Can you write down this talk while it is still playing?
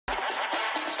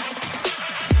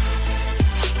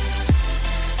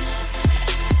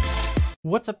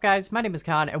What's up, guys? My name is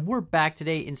Khan, and we're back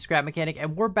today in Scrap Mechanic,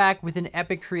 and we're back with an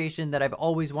epic creation that I've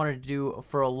always wanted to do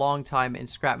for a long time in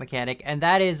Scrap Mechanic, and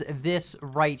that is this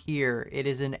right here. It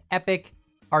is an epic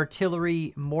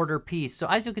artillery mortar piece. So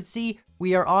as you can see,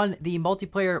 we are on the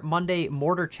multiplayer Monday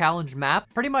mortar challenge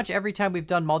map. Pretty much every time we've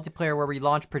done multiplayer where we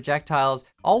launch projectiles,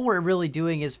 all we're really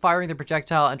doing is firing the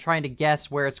projectile and trying to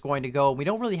guess where it's going to go. We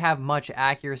don't really have much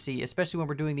accuracy, especially when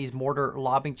we're doing these mortar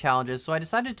lobbing challenges. So I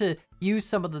decided to use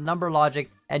some of the number logic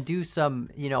and do some,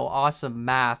 awesome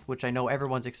math, which I know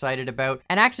everyone's excited about,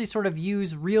 and actually sort of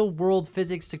use real world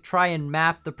physics to try and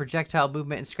map the projectile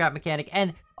movement in Scrap Mechanic.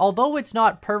 And although it's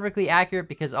not perfectly accurate,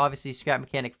 because obviously Scrap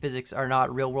Mechanic physics are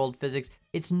not real world physics,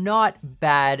 it's not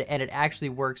bad, and it actually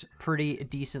works pretty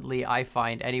decently, I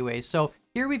find anyways. So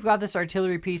here we've got this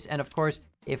artillery piece, and of course,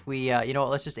 if we,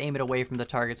 let's just aim it away from the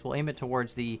targets. We'll aim it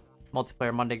towards the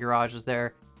multiplayer Monday garages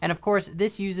there. And of course,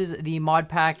 this uses the mod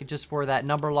pack just for that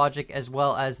number logic, as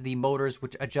well as the motors,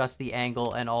 which adjust the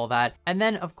angle and all that. And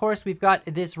then, of course, we've got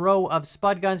this row of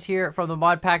spud guns here from the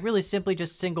mod pack, really simply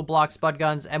just single block spud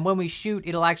guns. And when we shoot,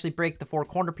 it'll actually break the 4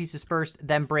 corner pieces first,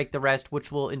 then break the rest,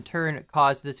 which will in turn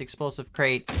cause this explosive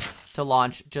crate to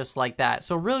launch just like that.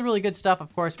 So really, really good stuff.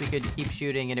 Of course, we could keep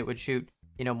shooting and it would shoot,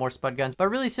 more spud guns, but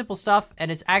really simple stuff.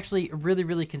 And it's actually really,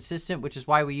 really consistent, which is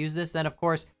why we use this. Then, of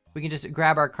course, we can just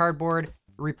grab our cardboard,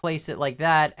 replace it like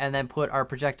that, and then put our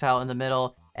projectile in the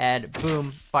middle, and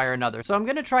boom, fire another. So I'm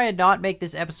gonna try and not make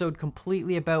this episode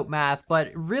completely about math,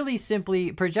 but really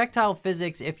simply, projectile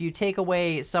physics, if you take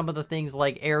away some of the things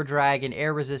like air drag and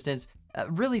air resistance,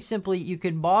 really simply, you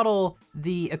can model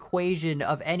the equation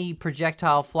of any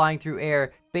projectile flying through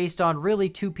air based on really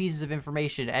 2 pieces of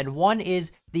information. And one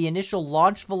is the initial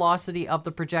launch velocity of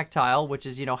the projectile, which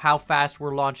is, how fast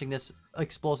we're launching this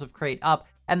explosive crate up.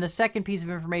 And the second piece of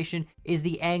information is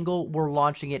the angle we're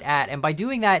launching it at. And by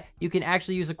doing that, you can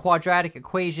actually use a quadratic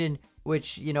equation,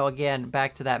 which, again,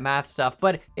 back to that math stuff.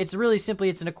 But it's really simply,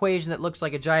 it's an equation that looks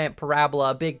like a giant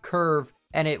parabola, a big curve,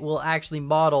 and it will actually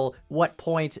model what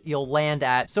point you'll land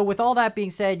at. So with all that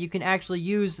being said, you can actually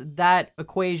use that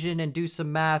equation and do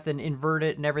some math and invert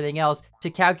it and everything else to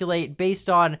calculate based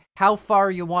on how far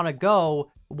you want to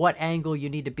go, what angle you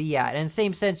need to be at. And in the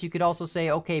same sense, you could also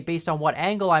say, okay, based on what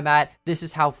angle I'm at, this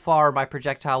is how far my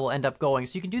projectile will end up going.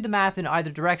 So you can do the math in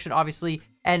either direction, obviously,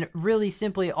 and really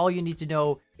simply all you need to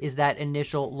know is that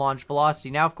initial launch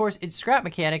velocity. Now, of course, it's Scrap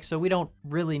Mechanics, so we don't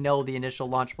really know the initial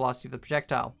launch velocity of the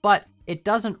projectile, but it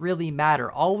doesn't really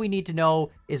matter. All we need to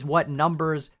know is what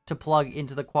numbers to plug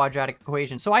into the quadratic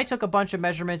equation. So I took a bunch of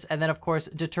measurements and then, of course,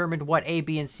 determined what A,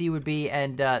 B, and C would be,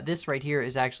 and this right here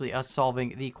is actually us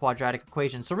solving the quadratic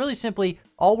equation. So really simply,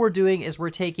 all we're doing is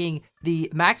we're taking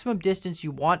the maximum distance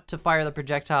you want to fire the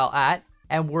projectile at,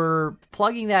 and we're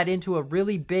plugging that into a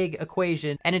really big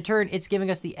equation, and in turn, it's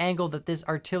giving us the angle that this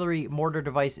artillery mortar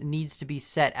device needs to be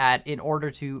set at in order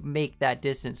to make that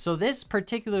distance. So this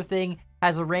particular thing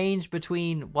has a range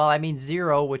between,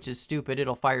 0, which is stupid,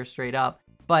 it'll fire straight up,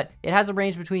 but it has a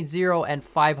range between 0 and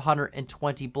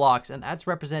 520 blocks, and that's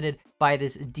represented by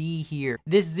this D here.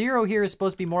 This 0 here is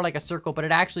supposed to be more like a circle, but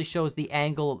it actually shows the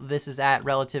angle this is at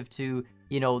relative to,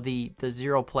 the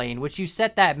 0 plane, which you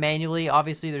set that manually.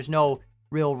 Obviously, there's no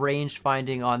real range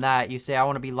finding on that. You say, I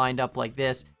want to be lined up like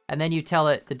this, and then you tell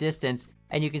it the distance,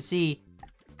 and you can see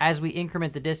as we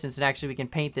increment the distance, and actually we can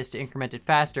paint this to increment it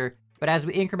faster, but as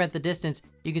we increment the distance,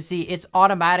 you can see it's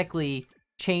automatically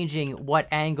changing what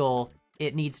angle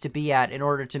it needs to be at in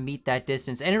order to meet that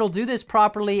distance. And it'll do this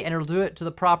properly, and it'll do it to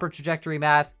the proper trajectory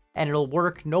math, and it'll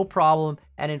work no problem.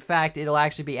 And in fact, it'll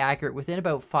actually be accurate within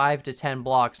about 5 to 10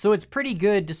 blocks. So it's pretty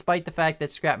good, despite the fact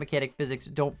that Scrap Mechanic physics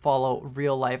don't follow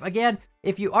real life. Again,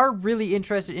 if you are really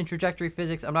interested in trajectory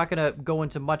physics, I'm not gonna go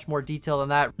into much more detail than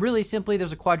that. Really simply,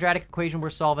 there's a quadratic equation we're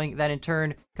solving that in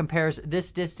turn compares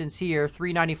this distance here,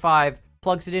 395,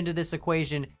 plugs it into this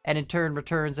equation, and in turn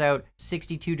returns out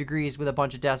 62 degrees with a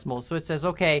bunch of decimals. So it says,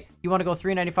 okay, you want to go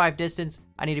 395 distance,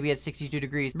 I need to be at 62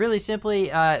 degrees. Really simply,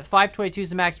 522 is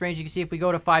the max range. You can see if we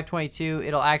go to 522,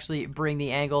 it'll actually bring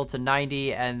the angle to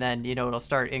 90, and then, it'll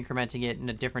start incrementing it in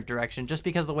a different direction, just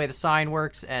because of the way the sign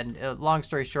works. And long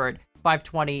story short,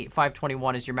 520,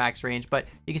 521 is your max range. But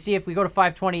you can see if we go to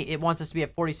 520, it wants us to be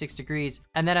at 46 degrees.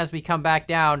 And then as we come back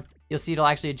down, you'll see it'll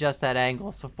actually adjust that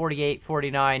angle. So 48,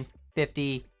 49,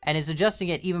 50, and is adjusting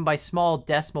it even by small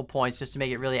decimal points just to make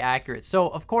it really accurate. So,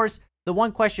 of course, the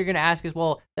one question you're going to ask is,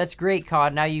 well, that's great,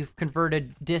 Cod. Now you've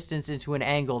converted distance into an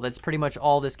angle. That's pretty much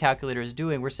all this calculator is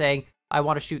doing. We're saying, I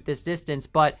want to shoot this distance,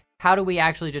 but how do we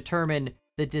actually determine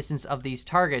the distance of these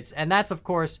targets? And that's, of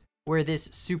course, where this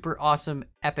super awesome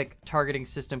epic targeting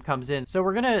system comes in. So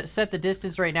we're gonna set the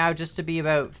distance right now just to be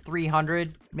about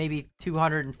 300, maybe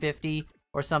 250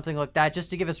 or something like that, just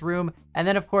to give us room. And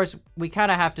then of course we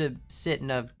kind of have to sit in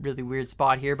a really weird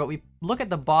spot here, but we look at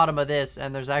the bottom of this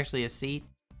and there's actually a seat.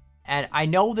 And I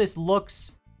know this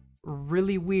looks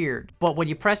really weird, but when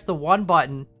you press the 1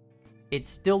 button, it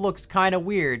still looks kind of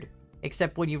weird,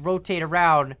 except when you rotate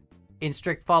around in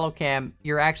strict follow cam,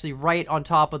 you're actually right on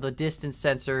top of the distance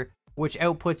sensor, which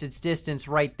outputs its distance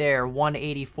right there,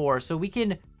 184. So we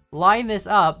can line this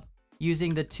up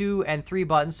using the 2 and 3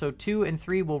 buttons. So 2 and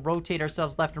 3 will rotate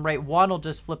ourselves left and right. 1 will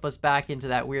just flip us back into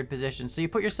that weird position. So you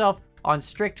put yourself on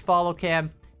strict follow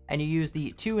cam and you use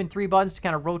the 2 and 3 buttons to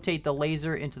kind of rotate the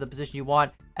laser into the position you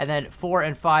want. And then 4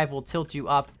 and 5 will tilt you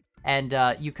up, and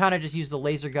you kind of just use the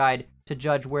laser guide to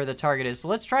judge where the target is. So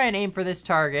let's try and aim for this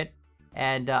target.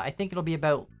 And I think it'll be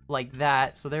about like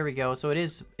that. So there we go. So it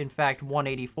is, in fact,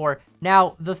 184.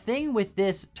 Now, the thing with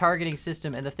this targeting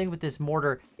system and the thing with this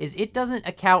mortar is it doesn't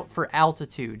account for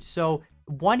altitude. So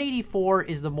 184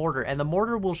 is the mortar, and the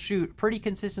mortar will shoot pretty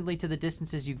consistently to the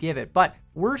distances you give it. But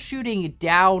we're shooting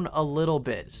down a little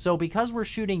bit. So because we're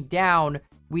shooting down,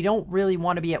 we don't really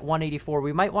want to be at 184.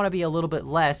 We might want to be a little bit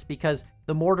less because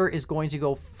the mortar is going to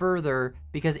go further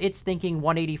because it's thinking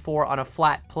 184 on a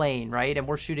flat plane, right? And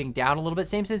we're shooting down a little bit.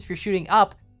 Same sense, if you're shooting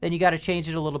up, then you got to change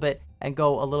it a little bit and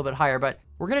go a little bit higher. But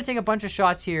we're going to take a bunch of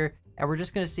shots here, and we're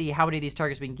just going to see how many of these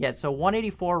targets we can get. So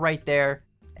 184 right there.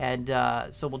 And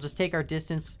so we'll just take our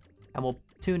distance and we'll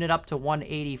tune it up to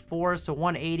 184. So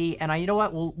 180. And you know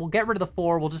what? We'll get rid of the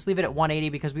 4. We'll just leave it at 180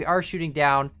 because we are shooting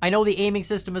down. I know the aiming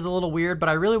system is a little weird, but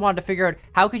I really wanted to figure out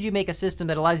how could you make a system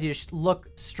that allows you to look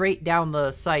straight down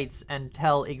the sights and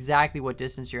tell exactly what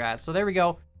distance you're at. So there we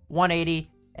go.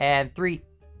 180 and 3,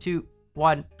 2,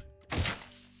 1.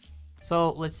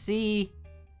 So let's see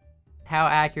how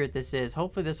accurate this is.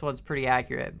 Hopefully this one's pretty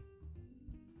accurate.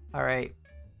 All right.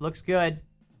 Looks good.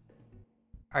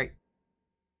 All right.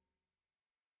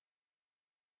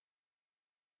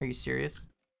 Are you serious?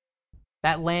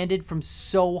 That landed from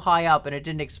so high up and it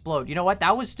didn't explode. You know what?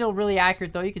 That was still really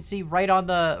accurate though. You can see right on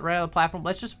the platform.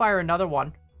 Let's just fire another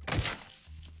one.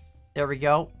 There we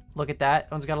go. Look at that.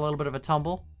 That one's got a little bit of a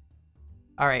tumble.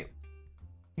 All right.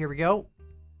 Here we go.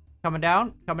 Coming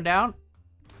down. Coming down.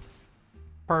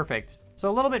 Perfect. So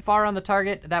a little bit far on the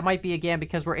target. That might be, again,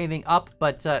 because we're aiming up.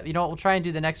 But, you know what? We'll try and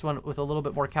do the next one with a little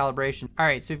bit more calibration. All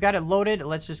right. So we've got it loaded.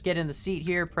 Let's just get in the seat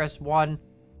here. Press 1.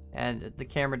 And the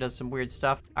camera does some weird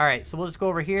stuff. All right. So we'll just go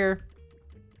over here.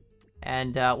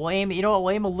 And we'll aim. You know what?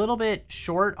 We'll aim a little bit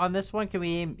short on this one. Can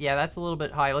we aim? Yeah, that's a little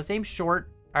bit high. Let's aim short.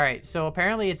 All right. So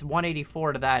apparently it's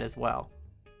 184 to that as well.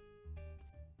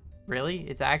 Really?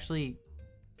 It's actually...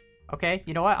 Okay,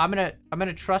 you know what? I'm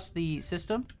gonna trust the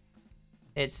system.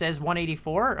 It says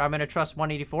 184. I'm gonna trust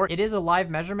 184. It is a live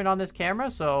measurement on this camera,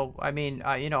 so I mean,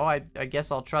 you know, I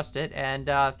guess I'll trust it.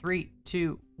 And 3,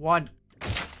 2, 1.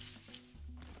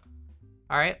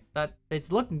 All right, it's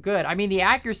looking good. I mean, the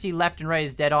accuracy left and right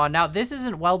is dead on. Now, this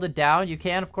isn't welded down. You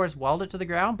can, of course, weld it to the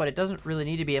ground, but it doesn't really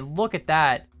need to be. And look at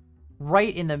that,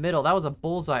 right in the middle. That was a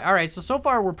bullseye. All right, so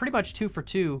far we're pretty much 2 for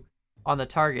 2 on the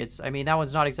targets. I mean, that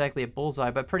one's not exactly a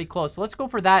bullseye, but pretty close. So let's go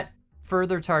for that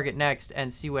further target next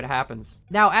and see what happens.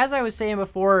 Now, as I was saying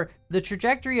before, the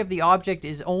trajectory of the object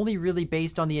is only really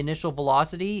based on the initial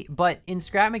velocity, but in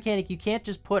Scrap Mechanic, you can't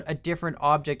just put a different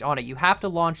object on it. You have to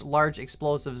launch large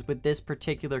explosives with this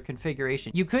particular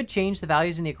configuration. You could change the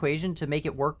values in the equation to make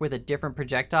it work with a different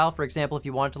projectile. For example, if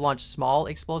you wanted to launch small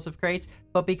explosive crates,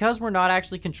 but because we're not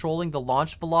actually controlling the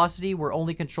launch velocity, we're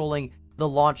only controlling the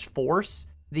launch force.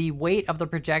 The weight of the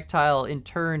projectile in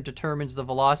turn determines the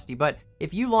velocity. But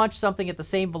if you launch something at the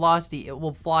same velocity, it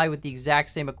will fly with the exact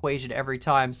same equation every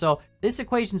time. So this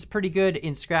equation's pretty good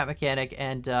in Scrap Mechanic,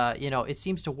 and you know, it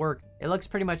seems to work. It looks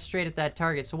pretty much straight at that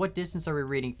target. So what distance are we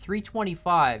reading?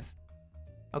 325.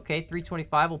 Okay,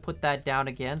 325. We'll put that down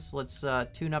again. So let's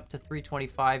tune up to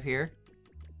 325 here.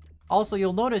 Also,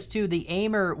 you'll notice too, the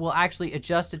aimer will actually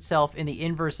adjust itself in the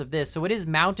inverse of this. So it is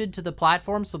mounted to the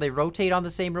platform, so they rotate on the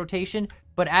same rotation.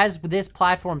 But as this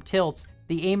platform tilts,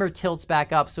 the aimer tilts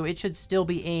back up. So it should still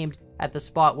be aimed at the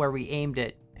spot where we aimed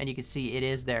it. And you can see it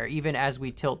is there, even as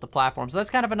we tilt the platform. So that's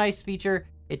kind of a nice feature.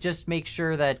 It just makes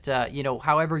sure that, you know,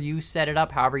 however you set it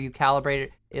up, however you calibrate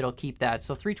it, it'll keep that.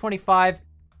 So 325.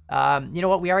 You know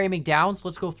what? We are aiming down, so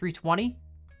let's go 320.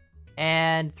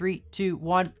 And 3, 2,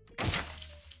 1.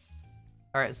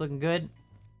 All right, it's looking good.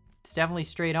 It's definitely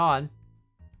straight on.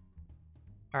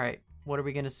 All right, what are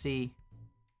we gonna see?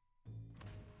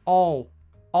 Oh,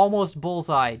 almost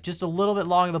bullseye. Just a little bit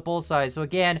long of the bullseye. So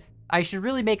again, I should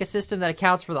really make a system that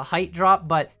accounts for the height drop,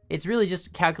 but it's really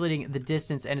just calculating the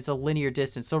distance, and it's a linear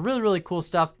distance. So really, really cool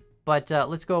stuff. But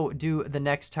let's go do the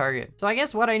next target. So I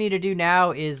guess what I need to do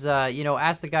now is, you know,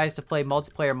 ask the guys to play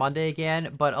Multiplayer Monday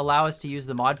again, but allow us to use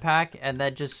the mod pack, and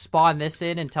then just spawn this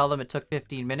in and tell them it took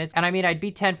 15 minutes. And I mean, I'd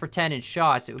be 10 for 10 in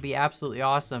shots. It would be absolutely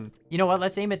awesome. You know what?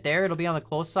 Let's aim it there. It'll be on the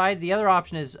close side. The other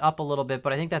option is up a little bit,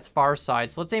 but I think that's far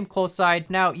side. So let's aim close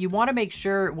side. Now, you want to make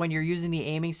sure when you're using the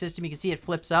aiming system, you can see it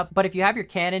flips up. But if you have your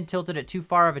cannon tilted at too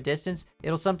far of a distance,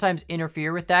 it'll sometimes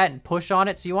interfere with that and push on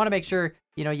it. So you want to make sure,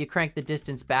 you know, you crank the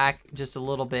distance back just a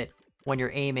little bit when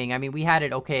you're aiming. I mean, we had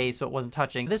it okay, so it wasn't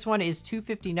touching. This one is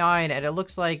 259, and it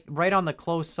looks like right on the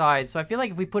close side. So I feel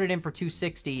like if we put it in for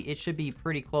 260, it should be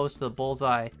pretty close to the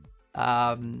bullseye.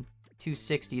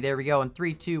 260, there we go. And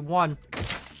 3, 2, 1.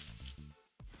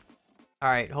 All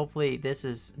right, hopefully this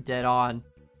is dead on.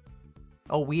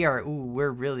 Oh,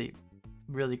 we're really,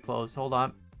 really close. Hold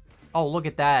on. Oh, look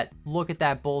at that. Look at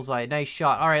that bullseye. Nice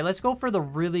shot. All right, let's go for the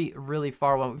really, really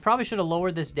far one. We probably should have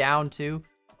lowered this down too.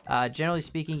 Generally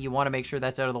speaking, you want to make sure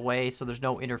that's out of the way so there's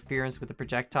no interference with the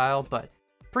projectile, but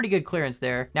pretty good clearance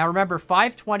there. Now remember,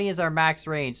 520 is our max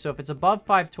range, so if it's above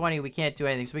 520, we can't do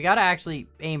anything. So we got to actually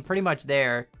aim pretty much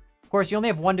there. Of course, you only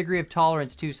have 1 degree of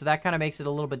tolerance too, so that kind of makes it a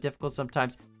little bit difficult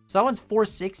sometimes. So that one's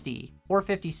 460,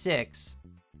 456,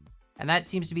 and that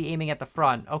seems to be aiming at the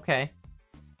front. Okay.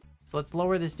 So let's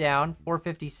lower this down,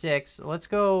 456. Let's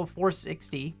go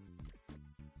 460.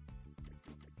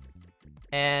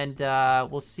 And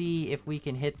we'll see if we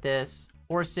can hit this.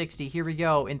 460, here we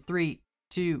go, in 3,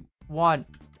 2, 1.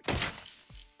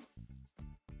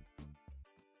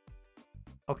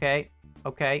 Okay,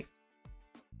 okay.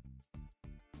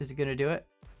 Is it gonna do it?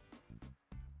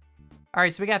 All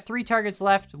right, so we got 3 targets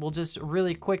left. We'll just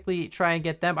really quickly try and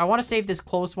get them. I want to save this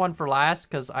close one for last,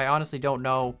 because I honestly don't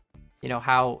know, you know,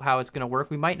 how it's going to work.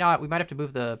 We might have to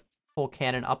move the whole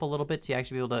cannon up a little bit to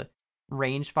actually be able to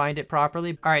range find it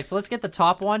properly. All right, so let's get the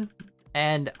top one.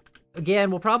 And again,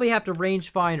 we'll probably have to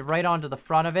range find right onto the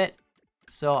front of it.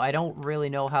 So I don't really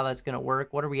know how that's going to work.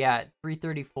 What are we at?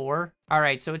 334. All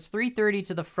right, so it's 330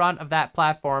 to the front of that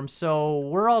platform. So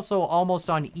we're also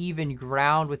almost on even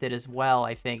ground with it as well,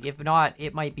 I think. If not,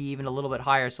 it might be even a little bit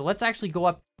higher. So let's actually go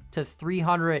up to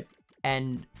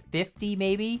 350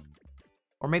 maybe.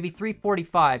 Or maybe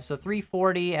 345. So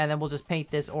 340, and then we'll just paint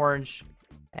this orange.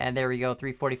 And there we go,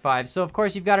 345. So, of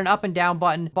course, you've got an up and down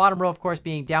button. Bottom row, of course,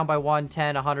 being down by 1,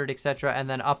 10, 100, etc. And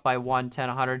then up by 1, 10,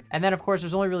 100. And then, of course,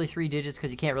 there's only really 3 digits because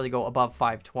you can't really go above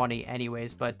 520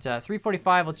 anyways. But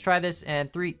 345, let's try this.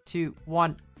 And 3, 2,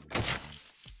 1.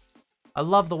 I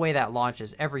love the way that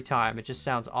launches every time. It just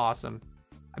sounds awesome.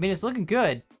 I mean, it's looking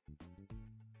good.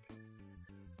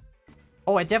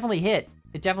 Oh, it definitely hit.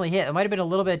 It definitely hit. It might have been a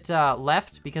little bit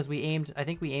left because I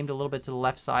think we aimed a little bit to the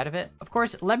left side of it. Of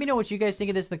course, let me know what you guys think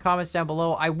of this in the comments down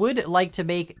below. I would like to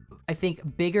make, I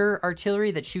think, bigger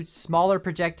artillery that shoots smaller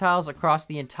projectiles across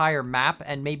the entire map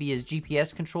and maybe is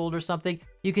GPS controlled or something.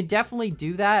 You can definitely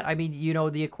do that. I mean, you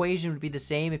know, the equation would be the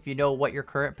same if you know what your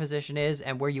current position is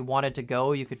and where you want it to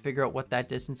go. You could figure out what that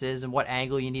distance is and what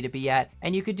angle you need to be at.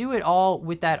 And you could do it all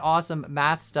with that awesome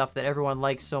math stuff that everyone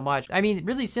likes so much. I mean,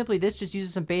 really simply, this just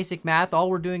uses some basic math. All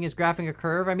we're doing is graphing a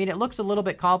curve. I mean, it looks a little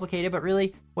bit complicated, but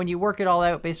really, when you work it all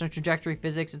out based on trajectory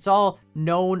physics, it's all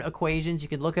known equations. You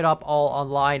can look it up all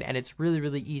online, and it's really,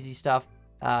 really easy stuff.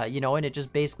 You know, and it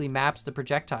just basically maps the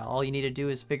projectile. All you need to do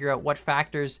is figure out what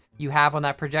factors you have on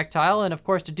that projectile. And of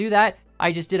course, to do that,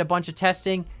 I just did a bunch of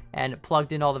testing and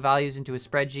plugged in all the values into a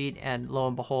spreadsheet. And lo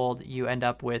and behold, you end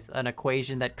up with an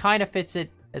equation that kind of fits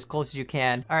it as close as you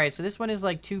can. All right, so this one is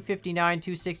like 259,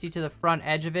 260 to the front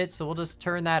edge of it. So we'll just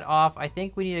turn that off. I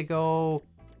think we need to go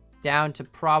down to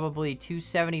probably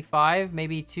 275,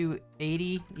 maybe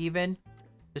 280 even,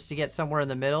 just to get somewhere in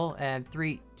the middle. And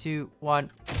 3, 2,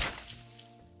 1.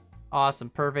 Awesome,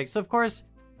 perfect. So, of course,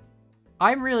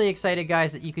 I'm really excited,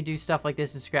 guys, that you could do stuff like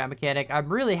this in Scrap Mechanic. I'm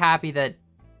really happy that...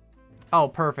 Oh,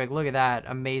 perfect. Look at that.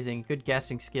 Amazing. Good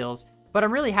guessing skills. But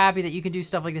I'm really happy that you can do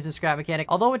stuff like this in Scrap Mechanic.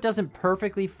 Although it doesn't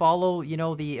perfectly follow, you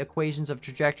know, the equations of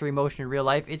trajectory motion in real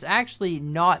life, it's actually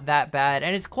not that bad.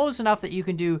 And it's close enough that you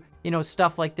can do, you know,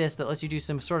 stuff like this that lets you do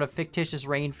some sort of fictitious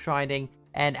range finding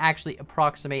and actually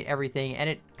approximate everything, and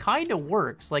it kind of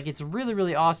works. Like, it's really,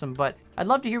 really awesome. But I'd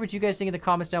love to hear what you guys think in the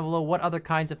comments down below, what other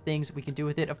kinds of things we can do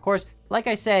with it. Of course, like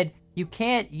I said, you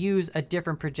can't use a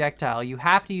different projectile. You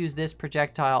have to use this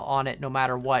projectile on it no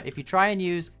matter what. If you try and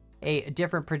use a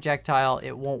different projectile,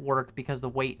 it won't work because of the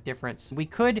weight difference. We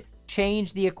could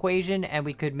change the equation and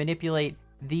we could manipulate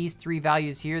these 3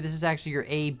 values here. This is actually your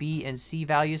A, B, and C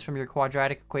values from your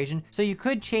quadratic equation. So you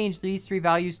could change these 3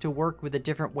 values to work with a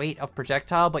different weight of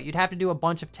projectile, but you'd have to do a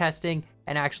bunch of testing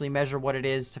and actually measure what it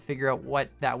is to figure out what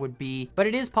that would be. But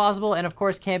it is possible, and of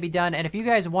course can be done. And if you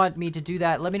guys want me to do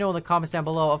that, let me know in the comments down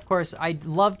below. Of course, I'd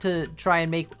love to try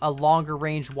and make a longer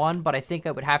range one, but I think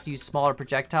I would have to use smaller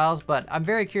projectiles. But I'm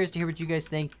very curious to hear what you guys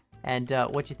think and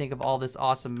what you think of all this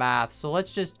awesome math. So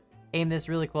let's just aim this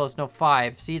really close. No,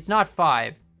 5. See, it's not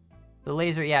 5. The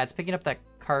laser, yeah, it's picking up that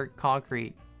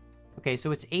concrete. Okay,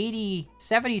 so it's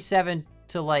 77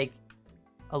 to like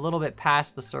a little bit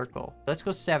past the circle. Let's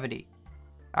go 70.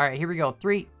 All right, here we go.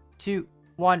 3, 2,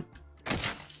 1.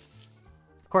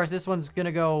 Of course, this one's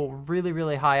gonna go really,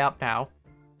 really high up now.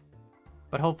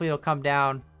 But hopefully it'll come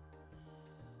down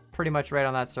pretty much right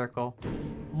on that circle.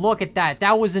 Look at that.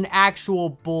 That was an actual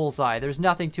bullseye. There's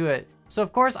nothing to it. So,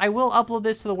 of course, I will upload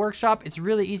this to the workshop. It's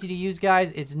really easy to use,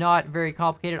 guys. It's not very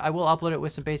complicated. I will upload it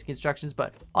with some basic instructions,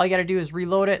 but all you got to do is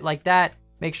reload it like that.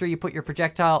 Make sure you put your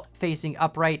projectile facing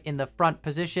upright in the front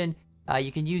position.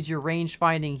 You can use your range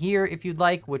finding here if you'd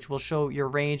like, which will show your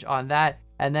range on that.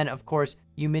 And then, of course,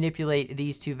 you manipulate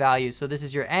these 2 values. So this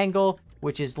is your angle,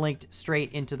 which is linked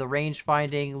straight into the range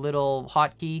finding little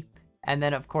hotkey. And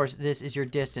then, of course, this is your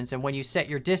distance. And when you set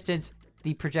your distance,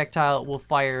 the projectile will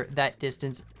fire that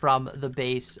distance from the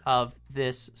base of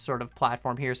this sort of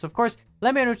platform here. So, of course,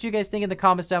 let me know what you guys think in the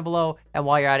comments down below. And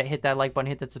while you're at it, hit that like button,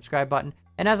 hit that subscribe button.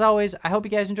 And as always, I hope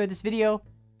you guys enjoyed this video,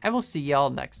 and we'll see y'all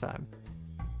next time.